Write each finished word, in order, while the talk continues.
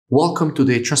Welcome to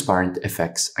the Transparent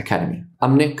FX Academy.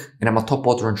 I'm Nick, and I'm a top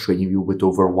author and trading view with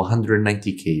over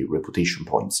 190k reputation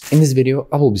points. In this video,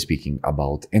 I will be speaking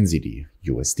about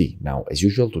NZDUSD. Now, as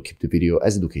usual, to keep the video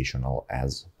as educational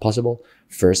as possible,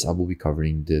 first I will be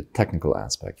covering the technical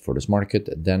aspect for this market.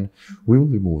 Then we will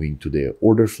be moving to the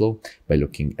order flow by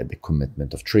looking at the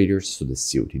commitment of traders, so the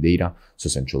COT data, so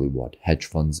essentially what hedge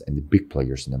funds and the big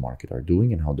players in the market are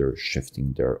doing and how they're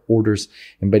shifting their orders.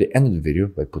 And by the end of the video,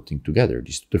 by putting together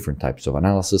these different types of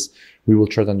analysis, we will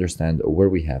try to understand where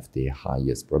we have the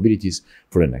highest probabilities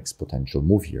for the next potential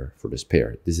move here for this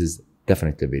pair. This is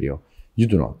definitely a video you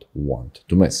do not want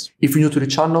to miss. If you're new to the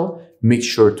channel, make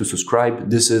sure to subscribe.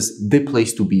 This is the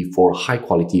place to be for high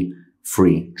quality,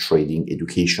 free trading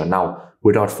education. Now,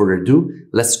 without further ado,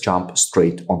 let's jump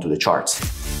straight onto the charts.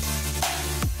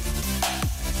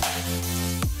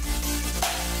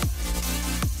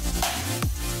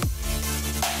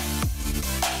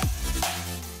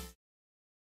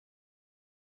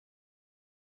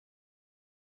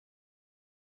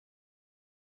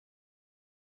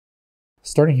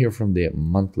 Starting here from the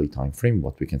monthly time frame,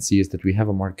 what we can see is that we have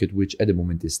a market which at the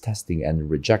moment is testing and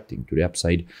rejecting to the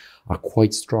upside a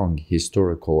quite strong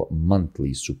historical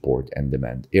monthly support and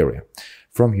demand area.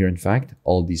 From here, in fact,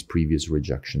 all these previous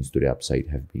rejections to the upside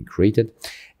have been created.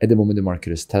 At the moment, the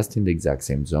market is testing the exact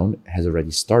same zone, has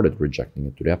already started rejecting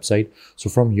it to the upside. So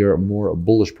from here, more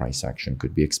bullish price action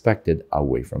could be expected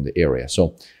away from the area.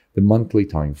 So the monthly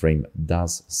time frame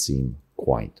does seem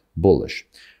quite bullish.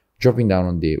 Dropping down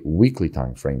on the weekly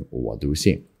time frame, what do we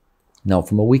see? Now,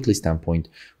 from a weekly standpoint,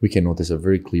 we can notice a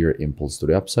very clear impulse to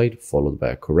the upside, followed by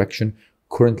a correction.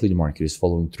 Currently, the market is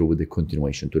following through with the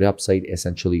continuation to the upside,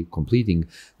 essentially completing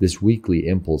this weekly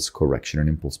impulse correction and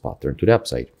impulse pattern to the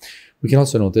upside. We can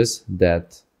also notice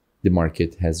that the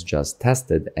market has just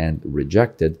tested and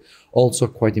rejected also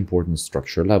quite important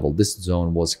structure level. This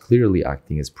zone was clearly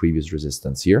acting as previous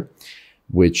resistance here,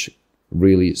 which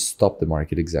really stopped the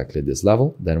market exactly at this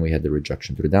level. Then we had the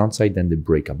rejection to the downside, then the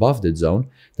break above that zone.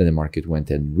 Then the market went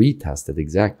and retested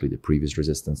exactly the previous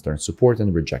resistance turn support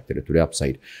and rejected it to the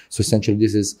upside. So essentially,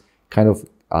 this is kind of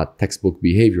a textbook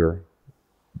behavior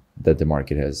that the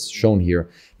market has shown here,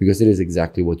 because it is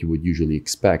exactly what you would usually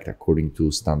expect according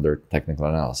to standard technical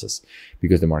analysis,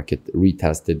 because the market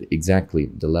retested exactly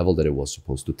the level that it was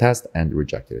supposed to test and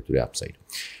rejected it to the upside.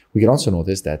 We can also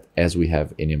notice that as we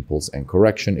have an impulse and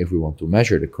correction, if we want to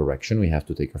measure the correction, we have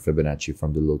to take our Fibonacci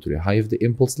from the low to the high of the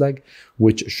impulse leg,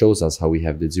 which shows us how we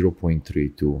have the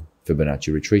 0.32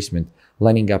 Fibonacci retracement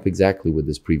lining up exactly with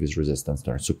this previous resistance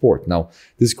turn support. Now,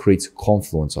 this creates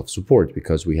confluence of support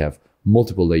because we have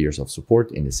multiple layers of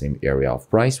support in the same area of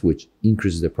price, which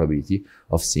increases the probability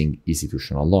of seeing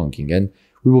institutional longing. And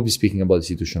we will be speaking about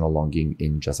institutional longing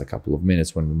in just a couple of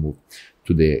minutes when we move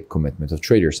to the commitment of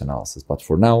traders analysis. But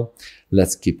for now,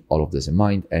 let's keep all of this in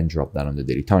mind and drop down on the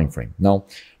daily time frame. Now,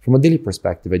 from a daily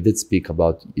perspective, I did speak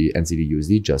about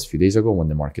NZDUSD just a few days ago when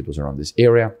the market was around this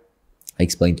area. I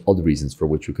explained all the reasons for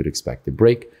which we could expect a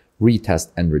break, retest,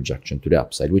 and rejection to the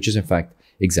upside, which is in fact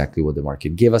exactly what the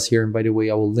market gave us here. And by the way,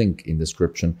 I will link in the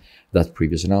description that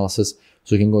previous analysis,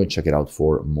 so you can go and check it out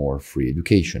for more free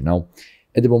education. Now,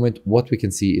 at the moment, what we can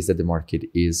see is that the market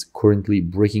is currently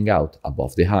breaking out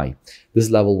above the high. This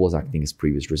level was acting as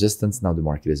previous resistance. Now the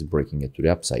market is breaking it to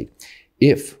the upside.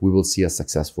 If we will see a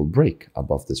successful break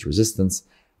above this resistance,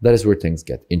 that is where things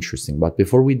get interesting. But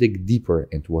before we dig deeper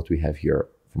into what we have here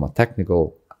from a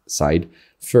technical side,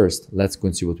 first, let's go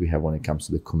and see what we have when it comes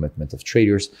to the commitment of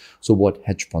traders. So what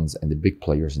hedge funds and the big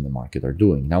players in the market are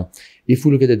doing. Now, if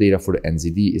we look at the data for the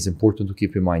NZD, it's important to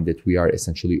keep in mind that we are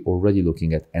essentially already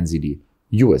looking at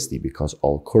NZDUSD because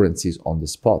all currencies on the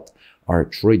spot are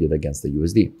traded against the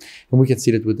USD. And we can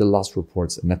see that with the last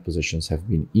reports, net positions have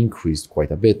been increased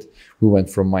quite a bit. We went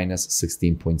from minus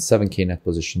 16.7k net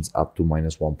positions up to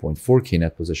minus 1.4k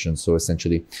net positions. So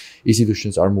essentially,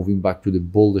 institutions are moving back to the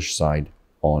bullish side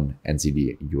on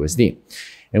NZDUSD.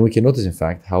 And we can notice, in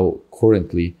fact, how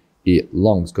currently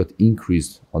longs got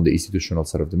increased on the institutional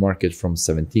side of the market from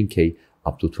 17k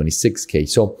up to 26k.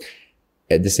 So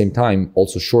at the same time,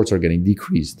 also shorts are getting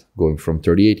decreased, going from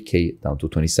 38k down to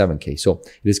 27k. So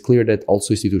it is clear that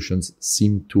also institutions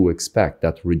seem to expect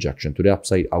that rejection to the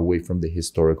upside away from the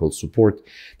historical support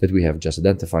that we have just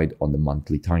identified on the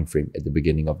monthly time frame at the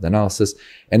beginning of the analysis.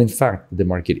 And in fact, the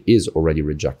market is already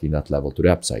rejecting that level to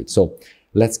the upside. So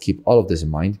let's keep all of this in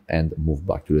mind and move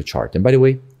back to the chart. And by the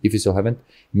way, if you still haven't,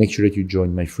 make sure that you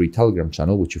join my free Telegram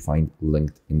channel, which you find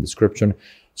linked in the description,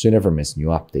 so you never miss new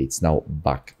updates. Now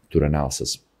back to the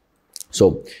analysis.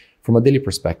 So from a daily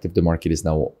perspective, the market is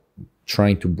now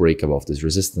trying to break above this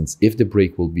resistance. If the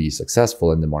break will be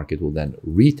successful and the market will then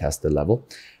retest the level,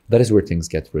 that is where things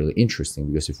get really interesting,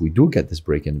 because if we do get this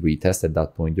break and retest at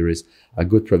that point, there is a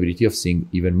good probability of seeing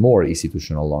even more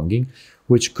institutional longing,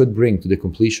 which could bring to the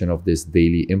completion of this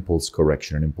daily impulse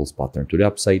correction and impulse pattern to the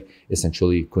upside,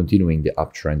 essentially continuing the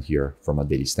uptrend here from a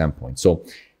daily standpoint. So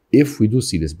if we do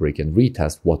see this break and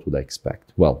retest, what would I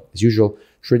expect? Well, as usual,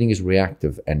 trading is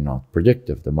reactive and not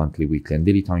predictive. The monthly, weekly, and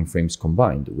daily timeframes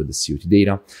combined with the COT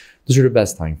data, those are the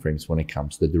best timeframes when it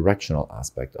comes to the directional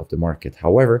aspect of the market.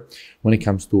 However, when it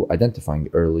comes to identifying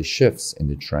early shifts in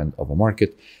the trend of a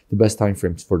market, the best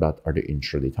timeframes for that are the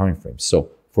intraday timeframes, so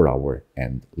 4 hour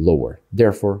and lower.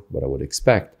 Therefore, what I would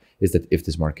expect is that if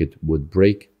this market would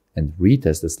break and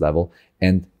retest this level,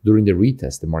 and during the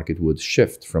retest, the market would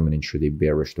shift from an intraday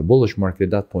bearish to bullish market, at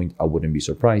that point, I wouldn't be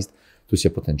surprised to see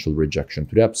a potential rejection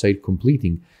to the upside,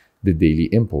 completing the daily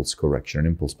impulse correction and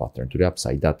impulse pattern to the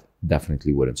upside. That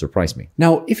definitely wouldn't surprise me.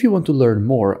 Now, if you want to learn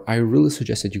more, I really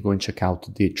suggest that you go and check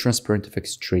out the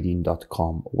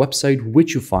transparentfxtrading.com website,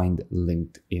 which you find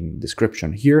linked in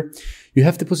description. Here, you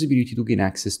have the possibility to gain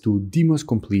access to the most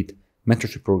complete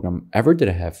mentorship program ever that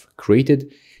I have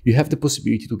created. You have the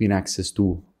possibility to gain access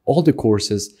to all the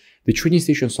courses, the trading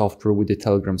station software with the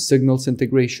Telegram signals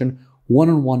integration,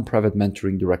 one-on-one private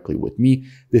mentoring directly with me,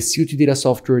 the COT data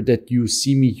software that you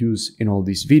see me use in all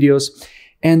these videos.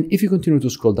 And if you continue to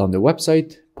scroll down the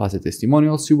website, past the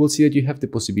testimonials, you will see that you have the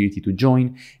possibility to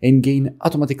join and gain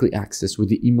automatically access with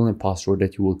the email and password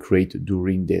that you will create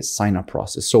during the sign-up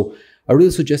process. So I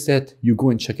really suggest that you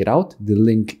go and check it out. The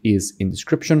link is in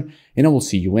description and I will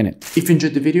see you in it. If you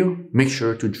enjoyed the video, make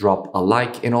sure to drop a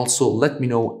like and also let me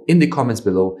know in the comments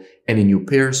below any new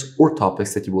pairs or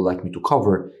topics that you would like me to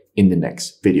cover in the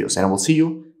next videos. And I will see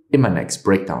you in my next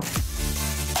breakdown.